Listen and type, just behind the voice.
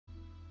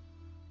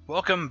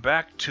Welcome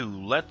back to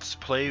Let's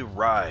Play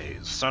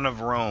Ryse, Son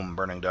of Rome,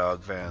 Burning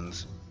Dog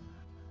fans.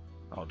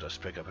 I'll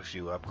just pick up a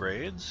few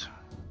upgrades.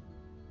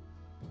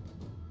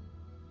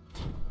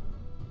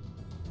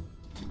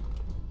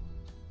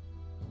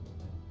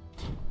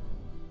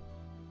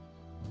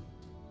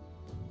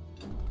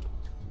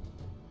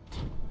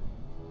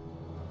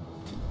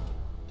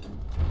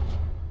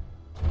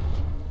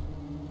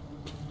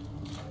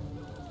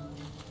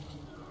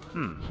 They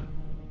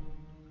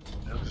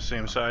look the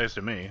same size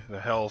to me.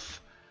 The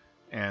health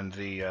and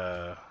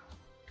the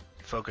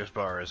focus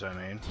bars, I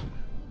mean.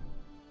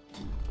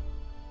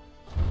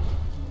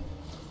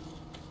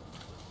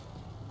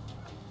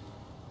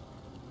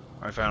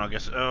 I found, I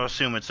guess, I'll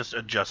assume it's just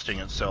adjusting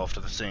itself to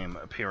the same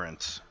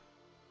appearance.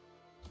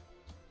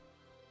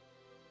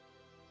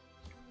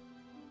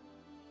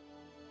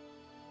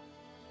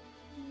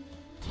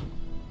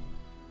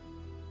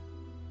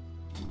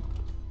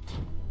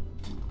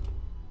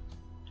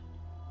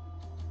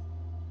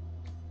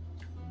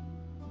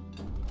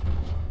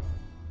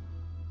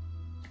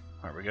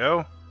 There we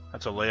go.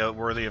 That's a layout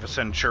worthy of a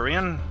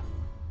centurion.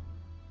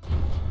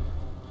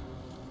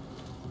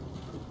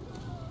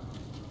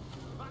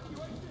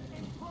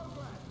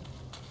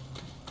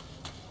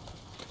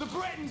 The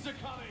Britons are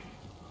coming!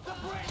 The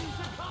Britons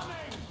are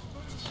coming!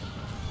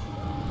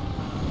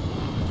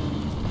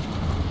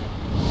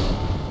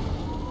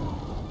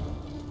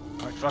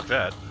 Alright, fuck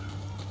that.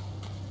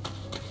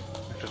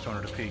 I just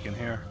wanted to peek in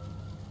here.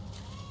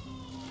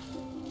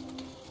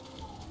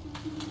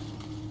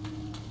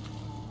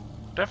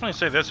 Definitely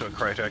say this with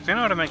Crytek. They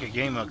know how to make a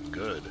game look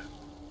good.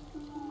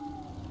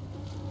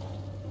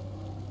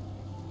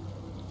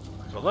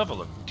 There's a level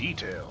of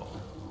detail.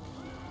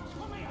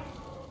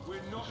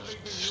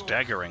 Just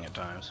staggering at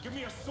times. Give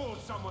me a sword,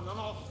 someone, and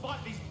I'll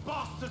fight these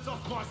bastards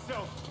off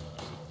myself!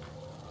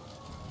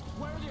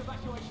 Where are the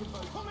evacuation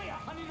boats? Come here!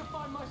 I need to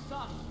find my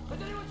son!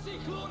 Has anyone seen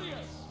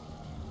Claudius?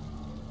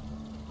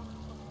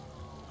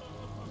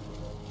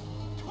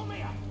 Come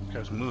here! I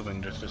was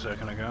moving just a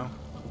second ago.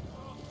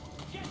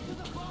 Get to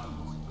the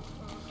boat!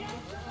 Get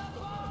to the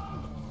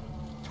boat!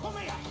 Come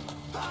here!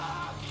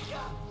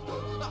 Archers!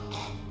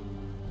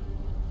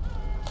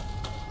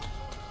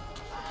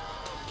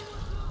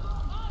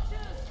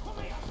 Come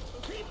here!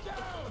 Keep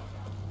down!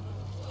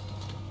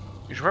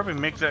 You should probably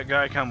make that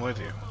guy come with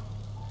you.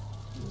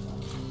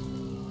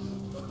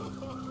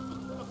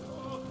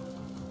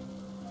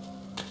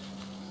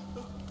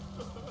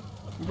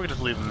 We could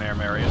just leave him there,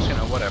 Marius, you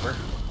know, whatever.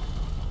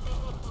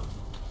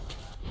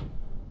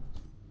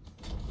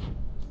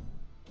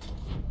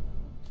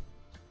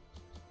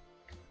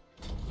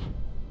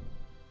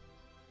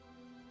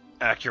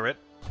 Accurate.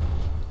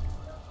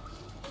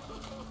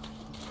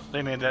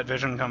 They made that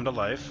vision come to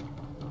life.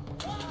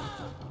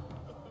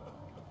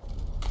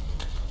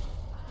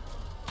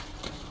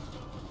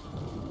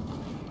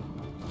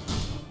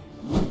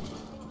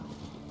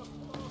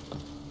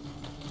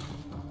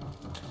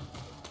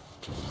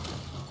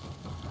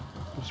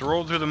 Just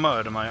rolled through the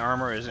mud and my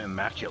armor is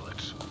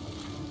immaculate.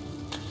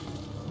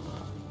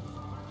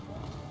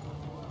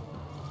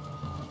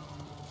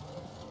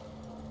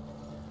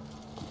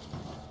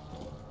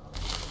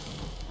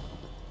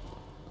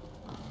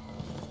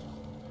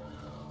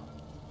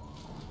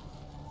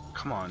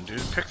 Come on,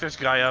 dude. Pick this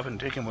guy up and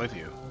take him with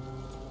you.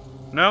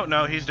 No,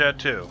 no, he's dead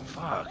too.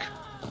 Fuck.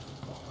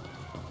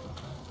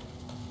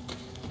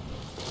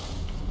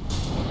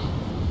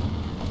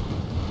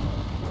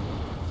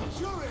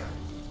 Centurion!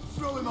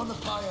 Throw him on the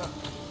fire!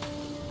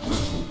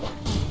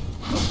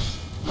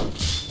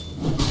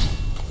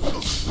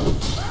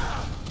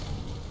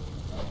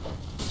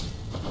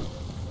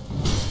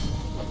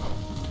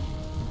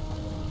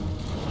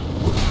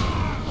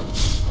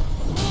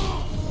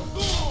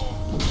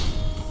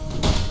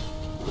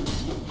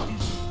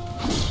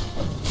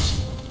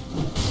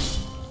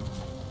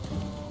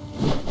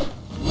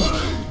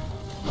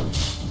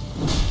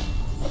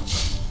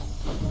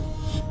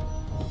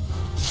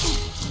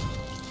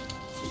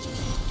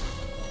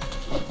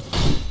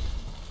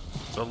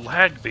 The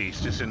lag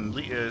beast is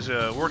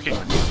working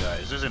with you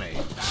guys, isn't he?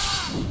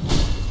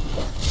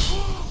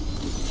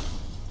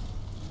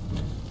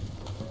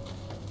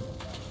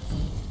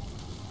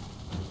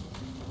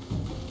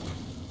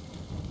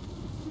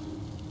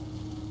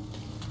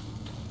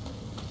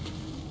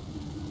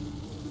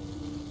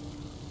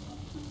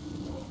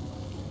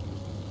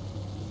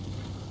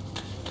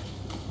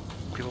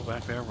 People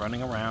back there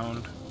running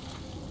around.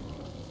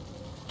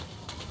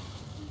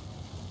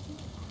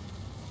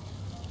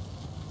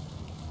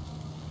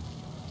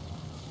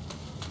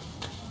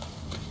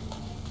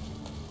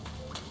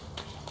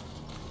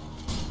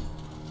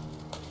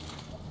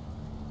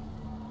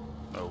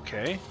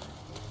 Okay.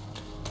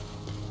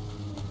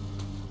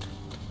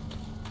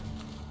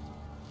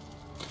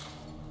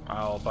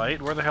 I'll bite.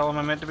 Where the hell am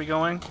I meant to be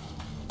going?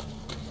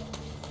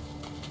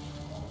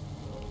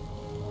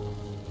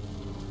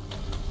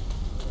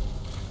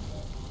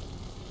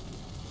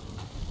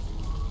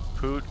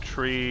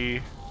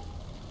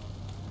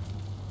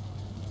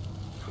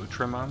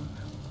 Putrimum?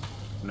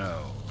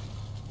 No.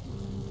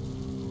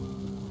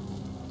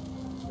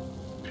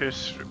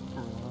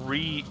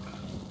 Hystrinium?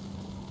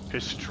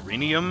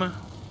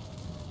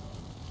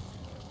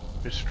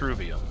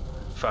 Hystruvium.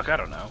 Fuck, I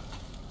don't know.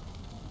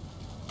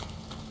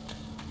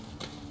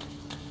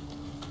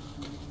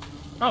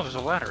 Oh, there's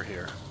a ladder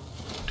here.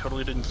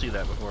 Totally didn't see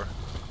that before.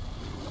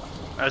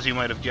 As you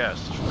might have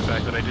guessed, from the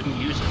fact that I didn't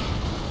use it.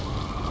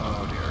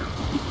 Oh dear.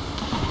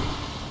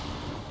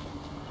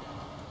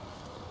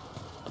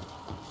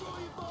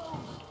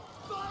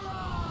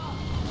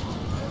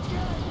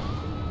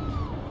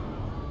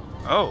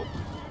 Oh.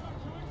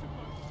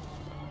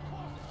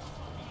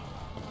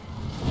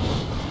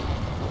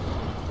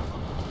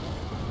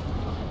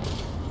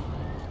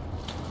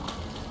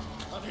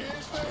 And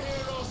here's the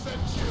hero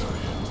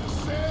centurion to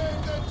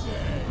save the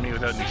day. Me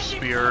without any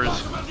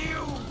spears.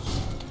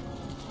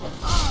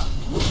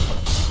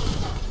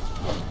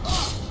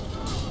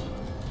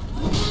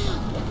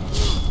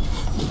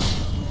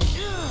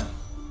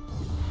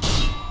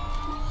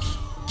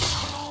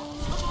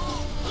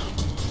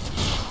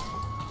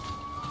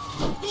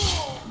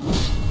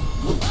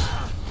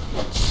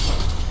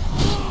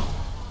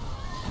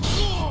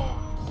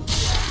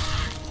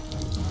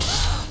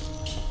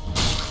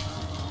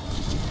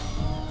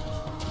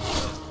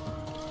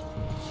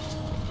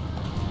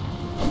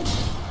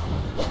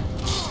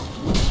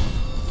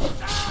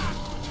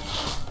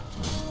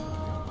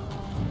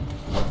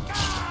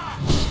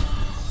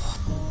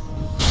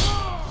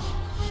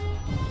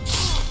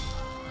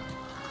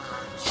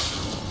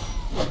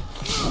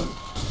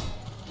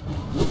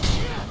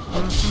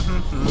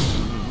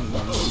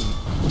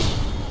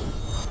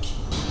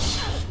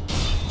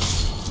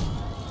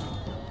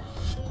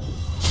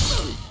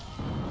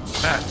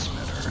 That's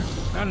better.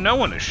 Now no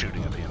one is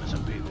shooting at the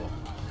innocent people.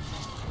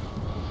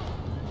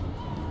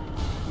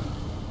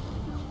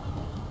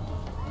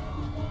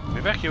 The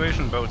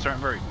evacuation boats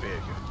aren't very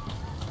big.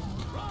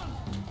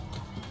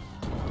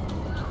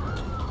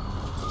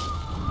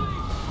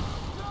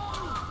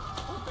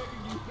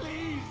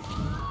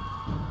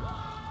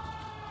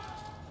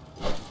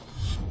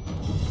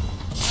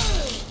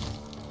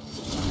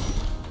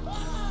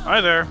 Hi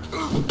there.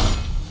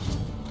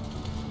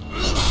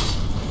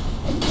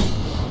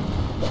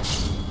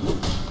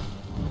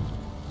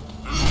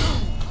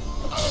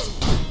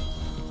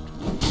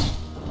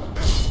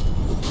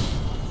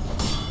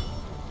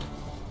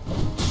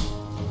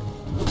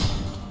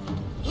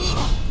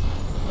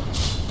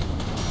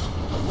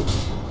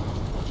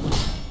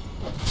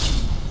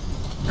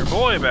 Your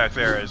boy back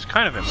there is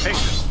kind of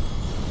impatient.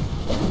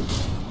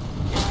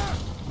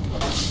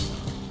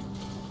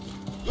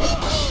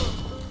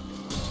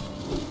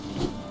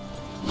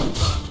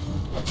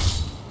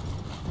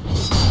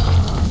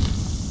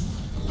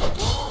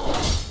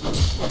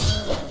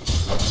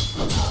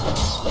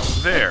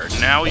 There,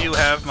 now you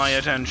have my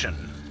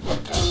attention.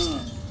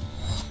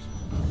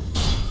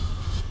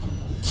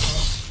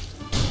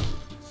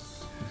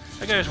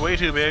 That guy's way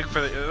too big for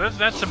the...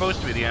 That's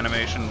supposed to be the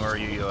animation where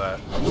you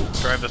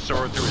drive the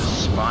sword through his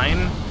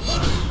spine.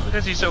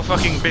 Because he's so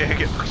fucking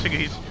big, it looks like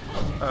he's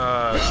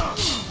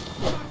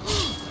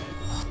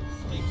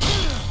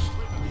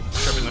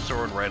shoving the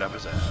sword right up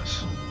his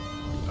ass.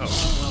 Oh,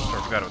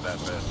 sorry, I forgot about that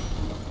bit.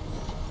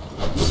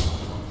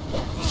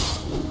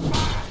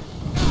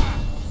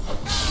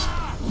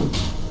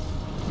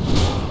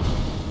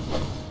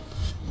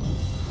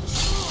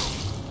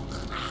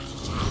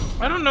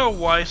 I don't know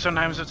why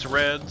sometimes it's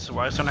red,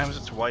 why sometimes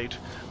it's white.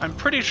 I'm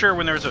pretty sure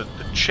when there's a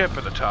chip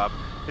at the top,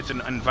 it's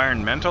an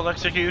environmental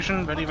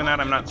execution, but even that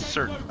I'm not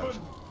certain of.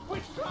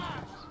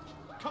 Witchcraft!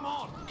 Come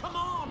on, come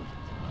on!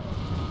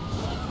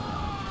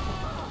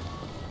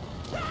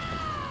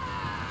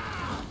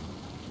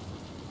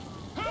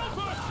 Help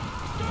us!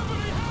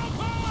 Somebody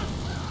help us!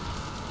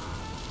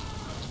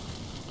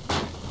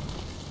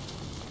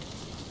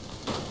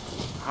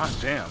 Hot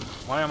damn.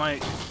 Why am I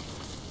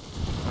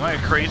a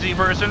crazy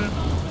person?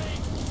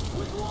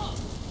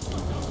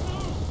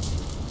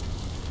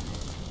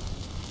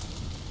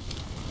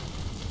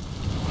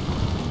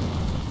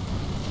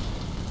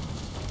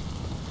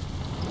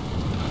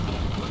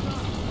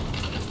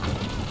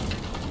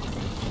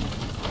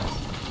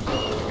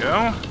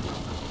 Go.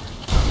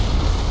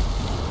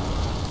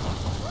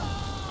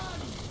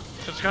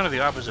 So it's kind of the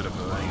opposite of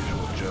the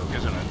usual joke,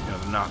 isn't it? You know,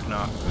 the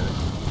knock-knock bit.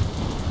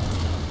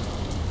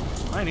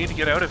 I need to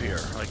get out of here,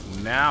 like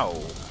now.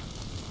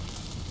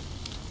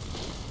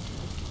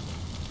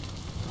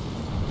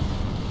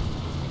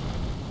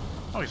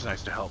 Always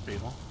nice to help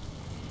people.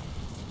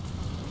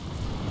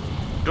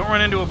 Don't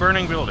run into a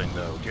burning building,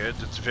 though,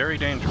 kids. It's very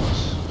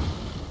dangerous.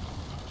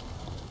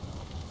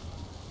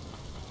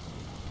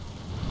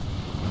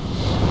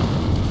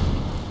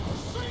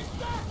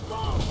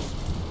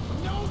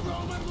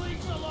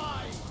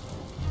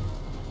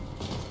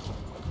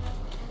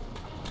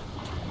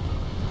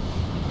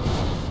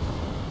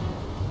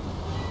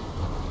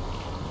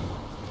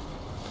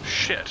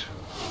 Shit.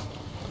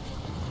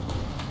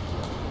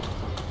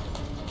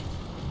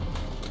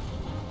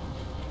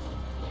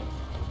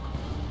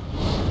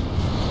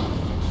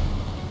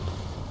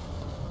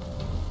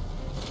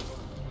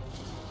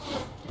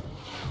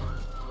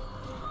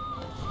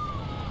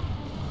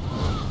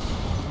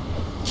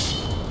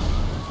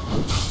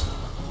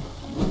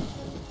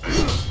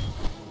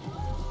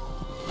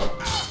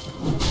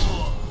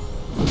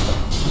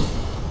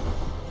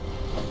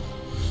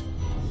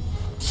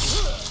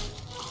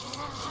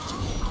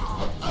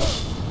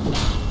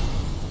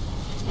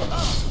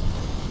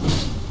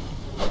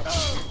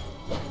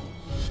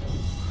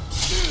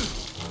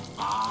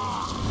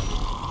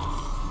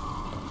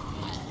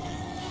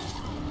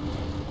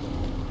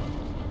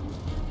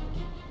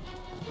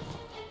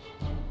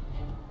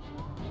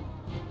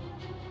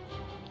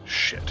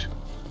 shit.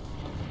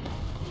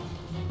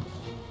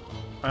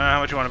 How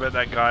much you want to bet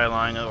that guy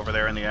lying over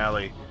there in the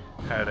alley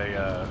had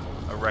a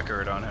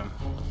record on him?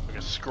 Like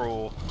a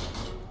scroll.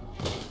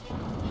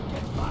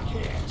 Get back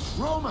here!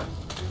 Roman,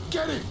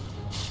 get him!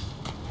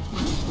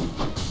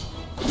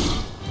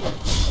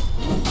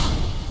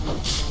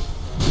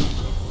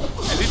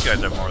 Hey, these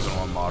guys have more than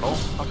one model.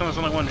 How come there's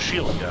only one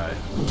shield guy?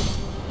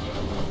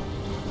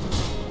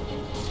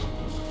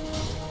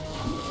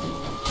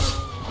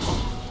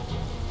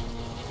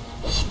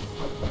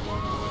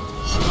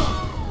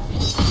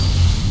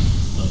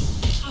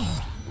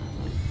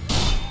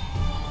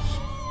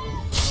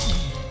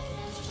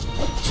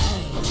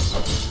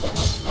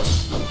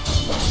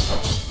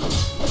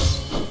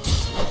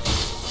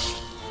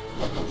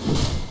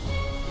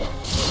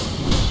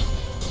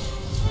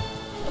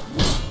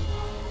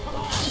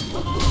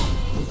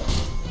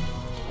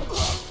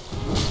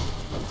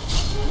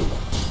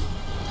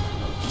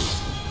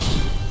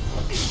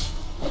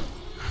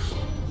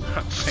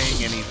 Not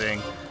saying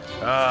anything.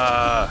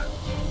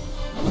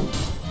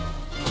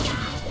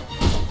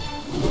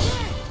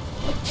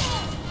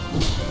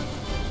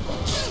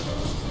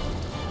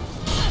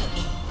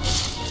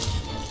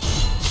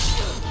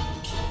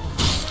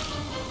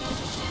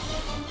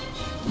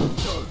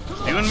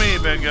 You and me,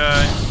 big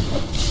guy.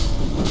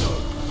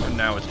 And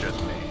now it's just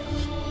me.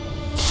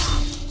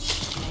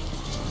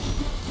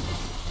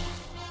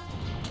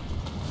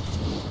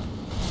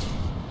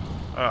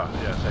 Oh,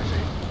 yes, I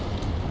see.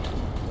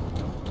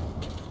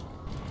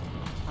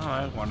 Oh,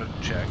 I wanted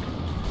to check.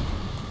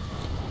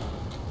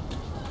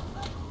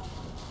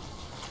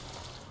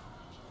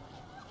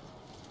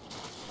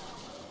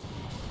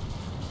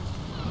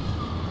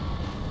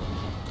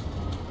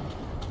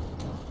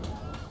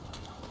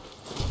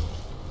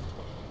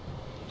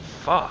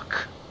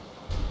 Fuck.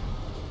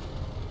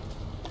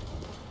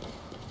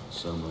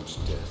 So much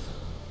death.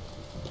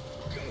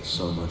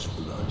 So much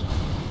blood.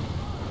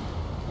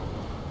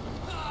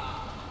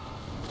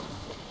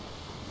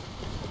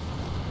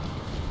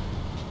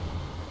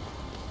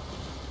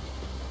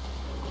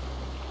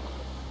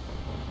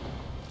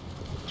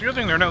 It's a good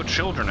thing there are no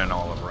children in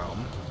all of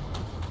Rome.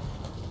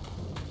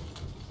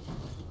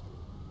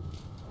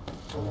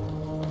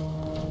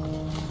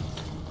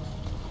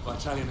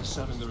 Battalion is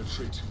sounding the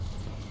retreat.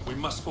 We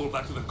must fall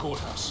back to the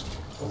courthouse.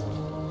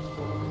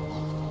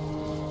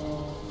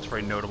 It's a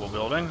very notable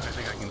building. I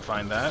think I can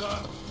find that. Sir,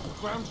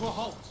 ground to a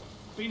halt.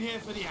 Been here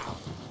for the hour.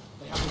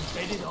 They have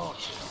embedded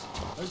archers.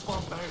 Those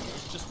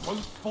barbarians just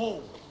won't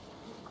fall.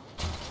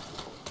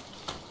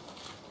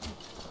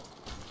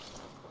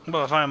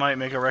 Well, if I might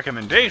make a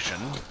recommendation...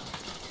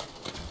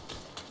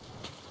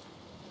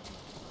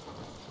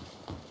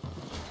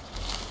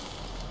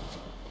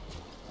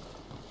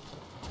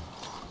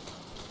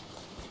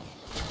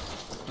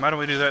 Why don't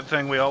we do that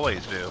thing we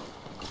always do?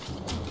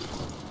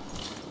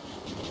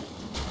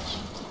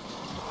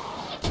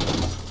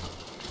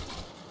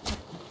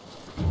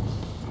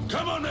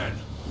 Come on then!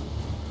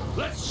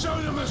 Let's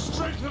show them the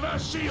strength of our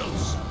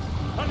shields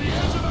and the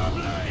edge of our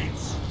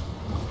blades!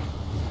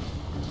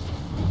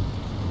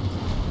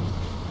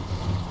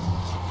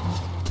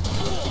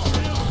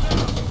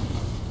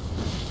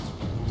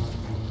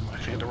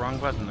 Actually hit the wrong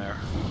button there.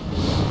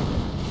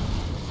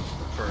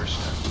 First.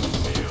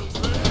 Shields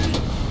ready!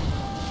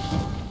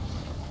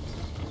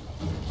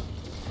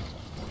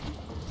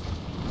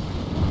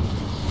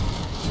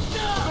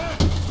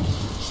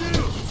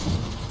 Shields!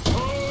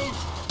 Hold!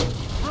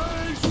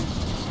 Raise!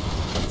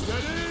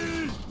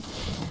 Steady!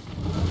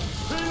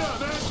 Peter,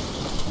 then!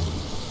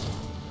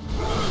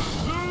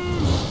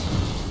 Loose!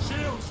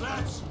 Shields,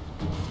 lads!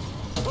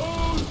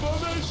 Hold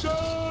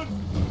formation!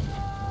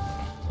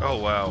 Oh,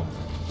 wow.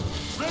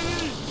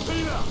 Ready,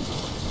 Peter!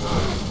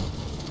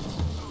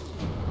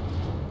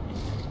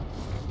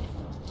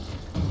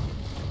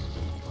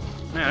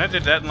 Man, I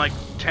did that in like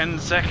 10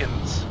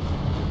 seconds.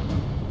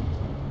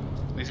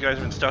 These guys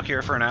have been stuck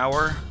here for an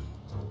hour.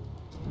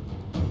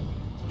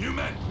 You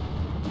men!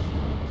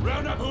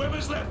 Round up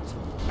whoever's left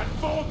and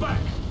fall back!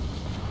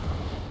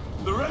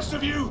 The rest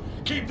of you,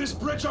 keep this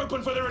bridge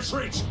open for the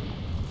retreat!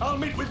 I'll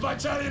meet with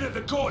Battalion at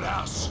the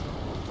courthouse!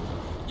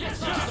 Yes,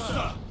 sir! Yes,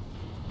 sir!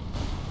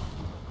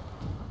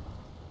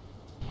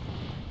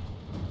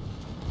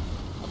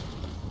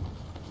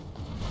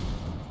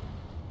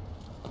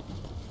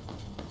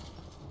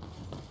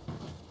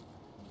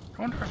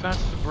 I wonder if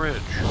that's the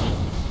bridge.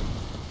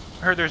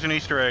 I heard there's an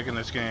Easter egg in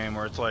this game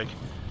where it's like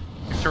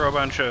you throw a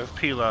bunch of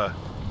Pila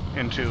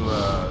into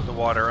the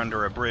water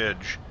under a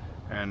bridge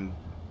and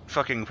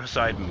fucking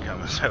Poseidon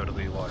comes out of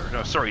the water.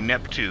 No, sorry,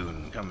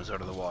 Neptune comes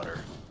out of the water.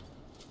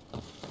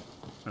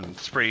 And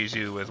sprays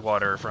you with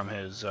water from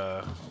his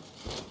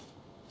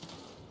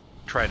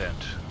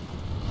trident.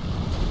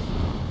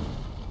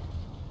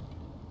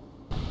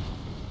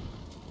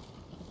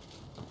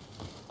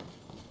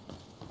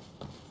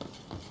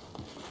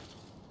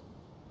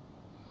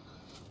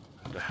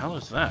 What the hell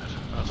is that?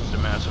 That's just a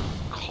massive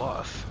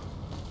cloth.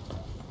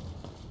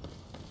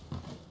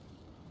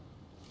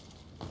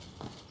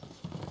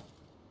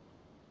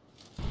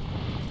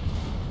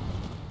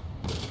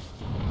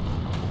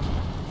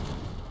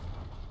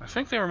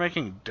 think they were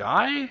making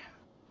dye?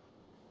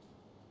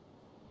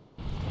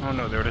 Oh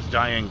no, they were just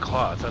dyeing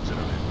cloth. That's what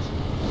it is.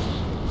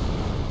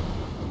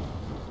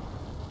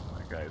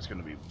 That guy's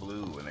gonna be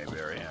blue when they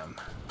bury him.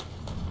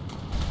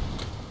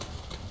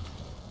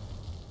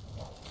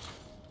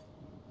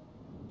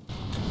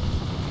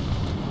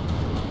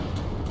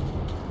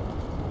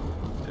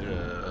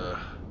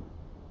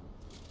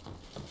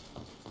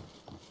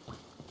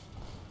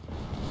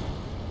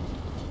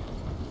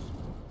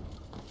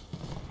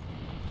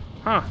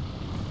 Huh.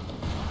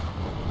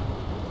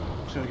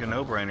 Seems like a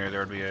no-brainer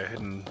there would be a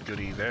hidden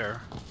goodie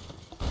there.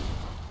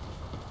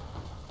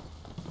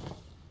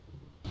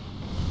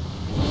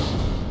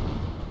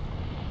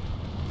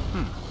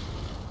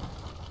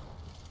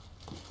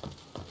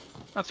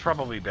 That's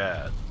probably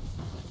bad.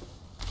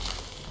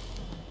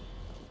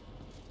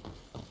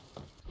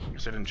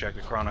 Guess I didn't check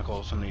the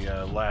chronicles in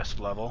the last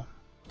level.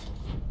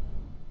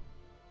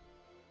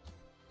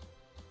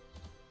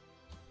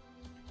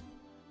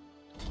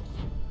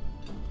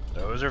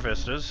 Those are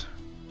vistas.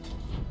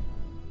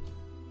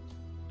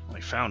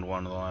 Only found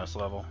one in the last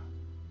level.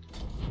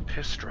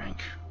 Piss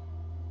drink.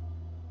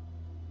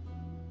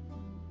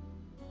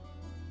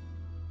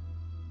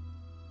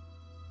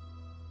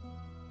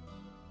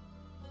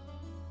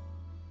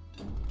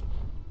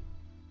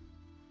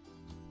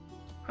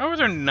 How were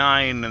there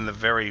 9 in the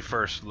very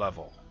first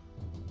level?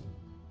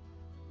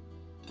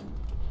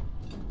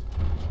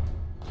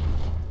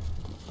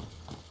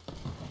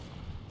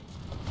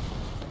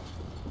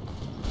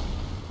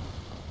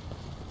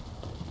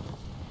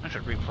 I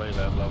should replay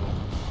that level.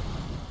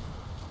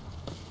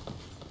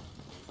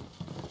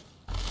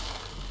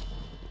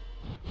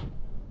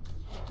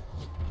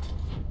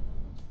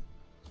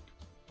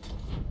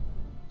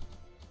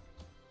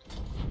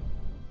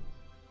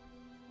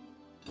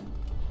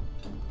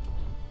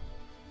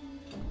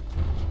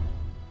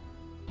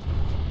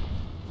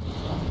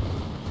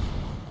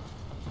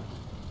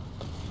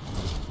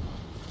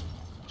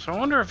 So I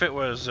wonder if it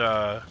was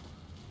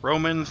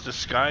Romans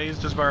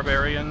disguised as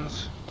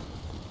barbarians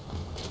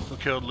who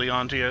killed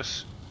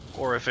Leontius,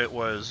 or if it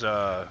was you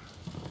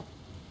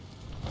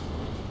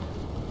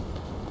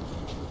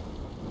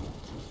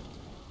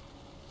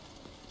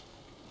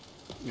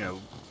know,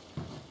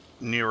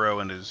 Nero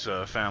and his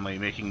family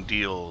making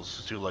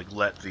deals to like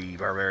let the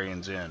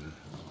barbarians in.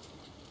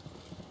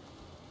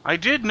 I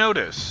did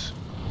notice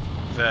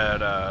that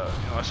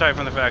you know, aside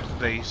from the fact that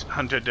they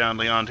hunted down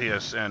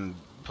Leontius and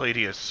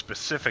Palladius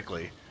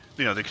specifically,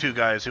 you know, the two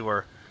guys who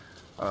were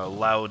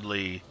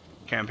loudly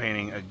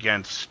campaigning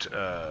against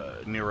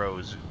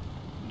Nero's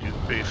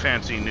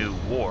fancy new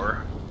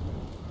war,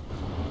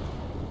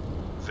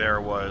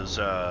 there was,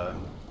 well,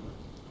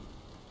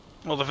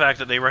 the fact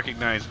that they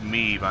recognized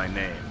me by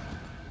name.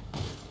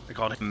 They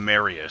called him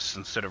Marius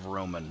instead of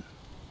Roman.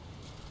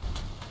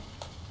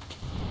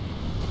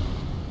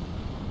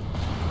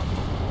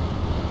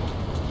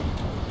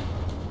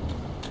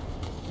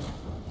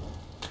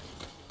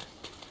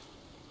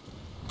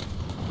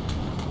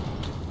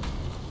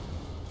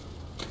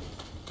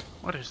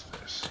 What is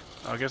this?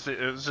 Oh, I guess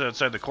it's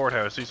outside the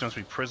courthouse. These must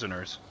be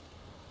prisoners.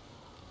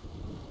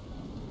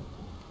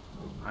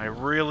 I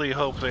really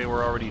hope they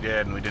were already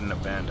dead and we didn't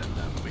abandon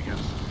them,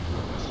 because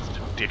this is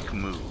a dick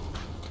move.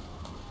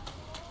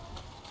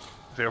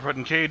 If they were put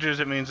in cages,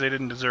 it means they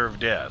didn't deserve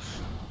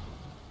death.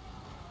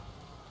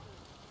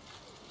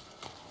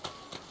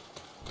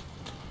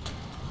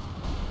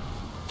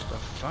 The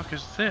fuck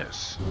is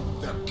this?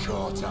 The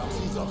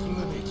courthouse is off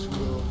limits,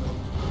 Roman.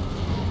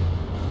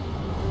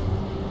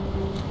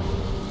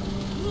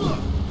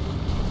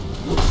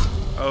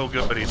 Oh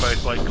good, he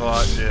fights like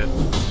God did.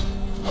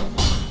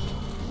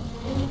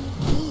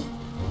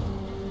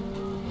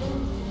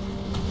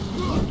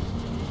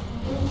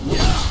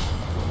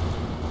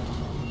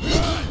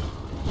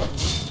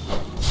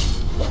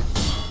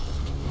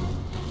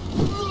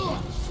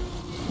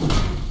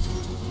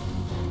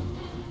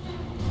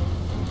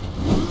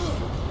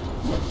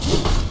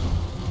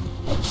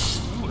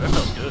 Ooh, that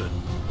felt good.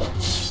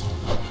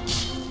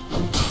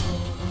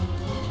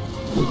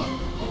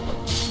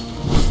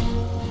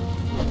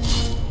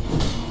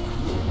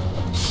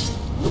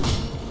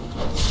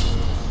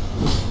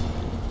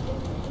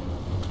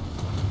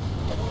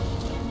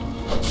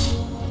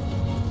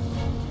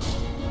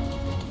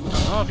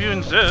 Well, if you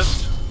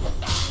insist.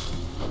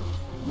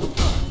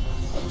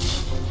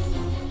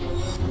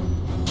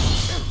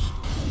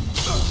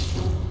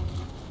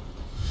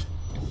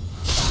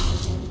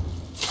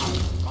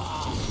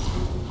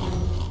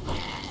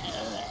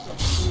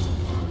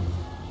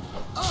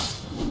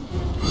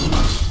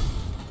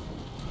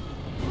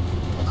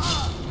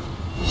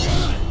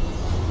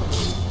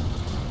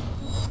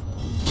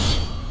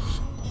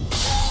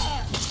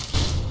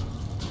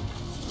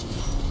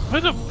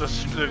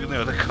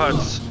 The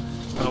cuts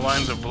and the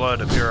lines of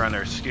blood appear on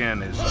their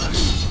skin is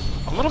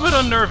a little bit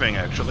unnerving,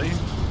 actually.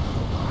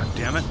 God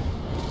damn it.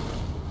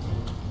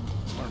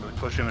 I wanted to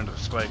push him into the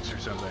spikes or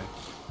something.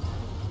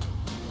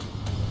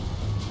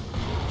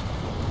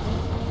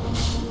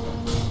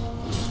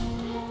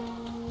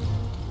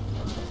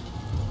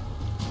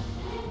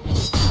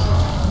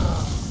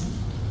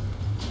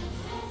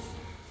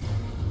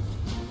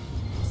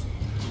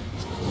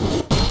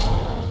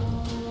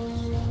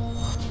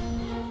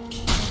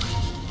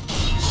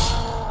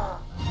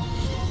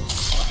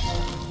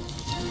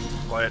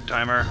 quiet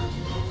timer.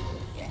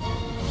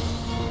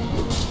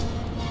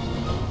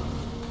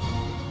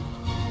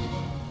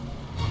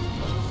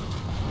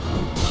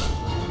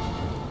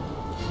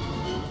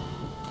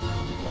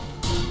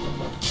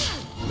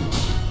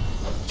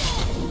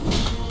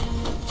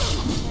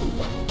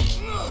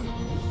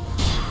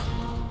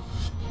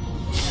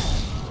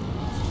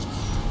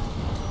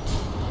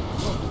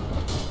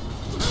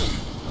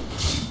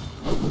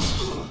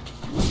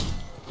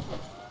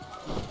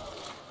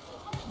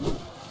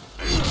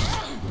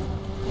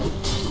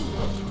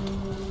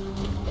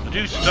 Would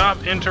you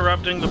stop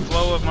interrupting the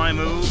flow of my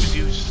moves,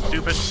 you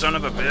stupid son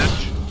of a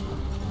bitch?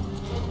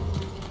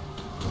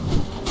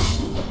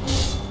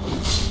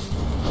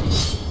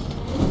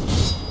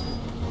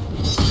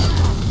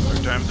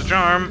 Third time's the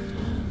charm.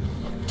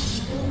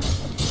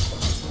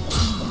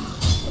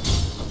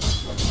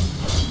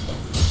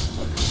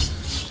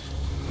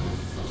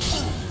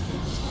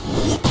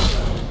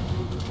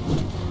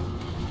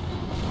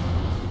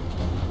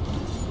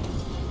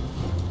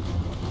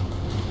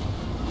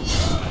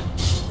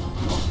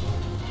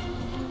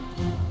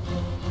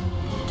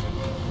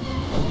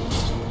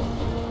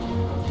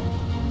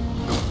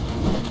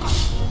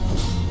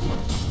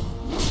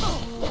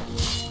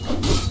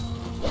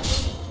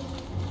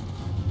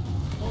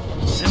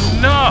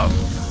 Enough!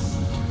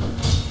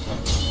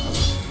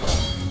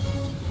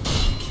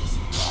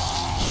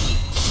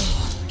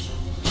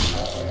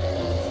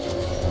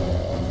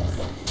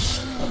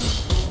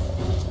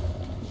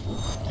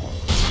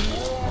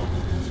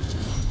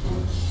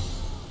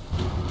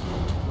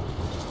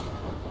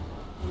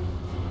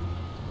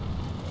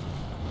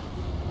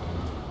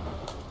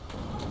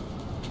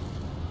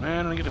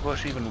 Man, I get to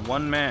push even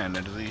one man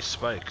into these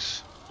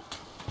spikes.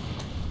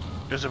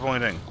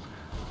 Disappointing.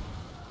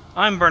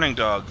 I'm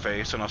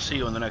BurningDogFace, and I'll see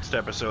you in the next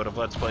episode of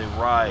Let's Play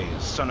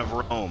Ryse, Son of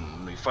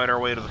Rome. We fight our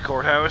way to the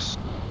courthouse.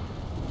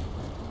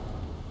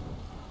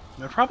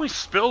 We'll probably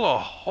spill a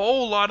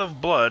whole lot of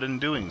blood in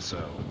doing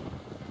so.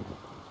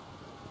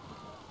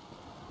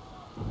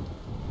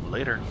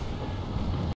 Later.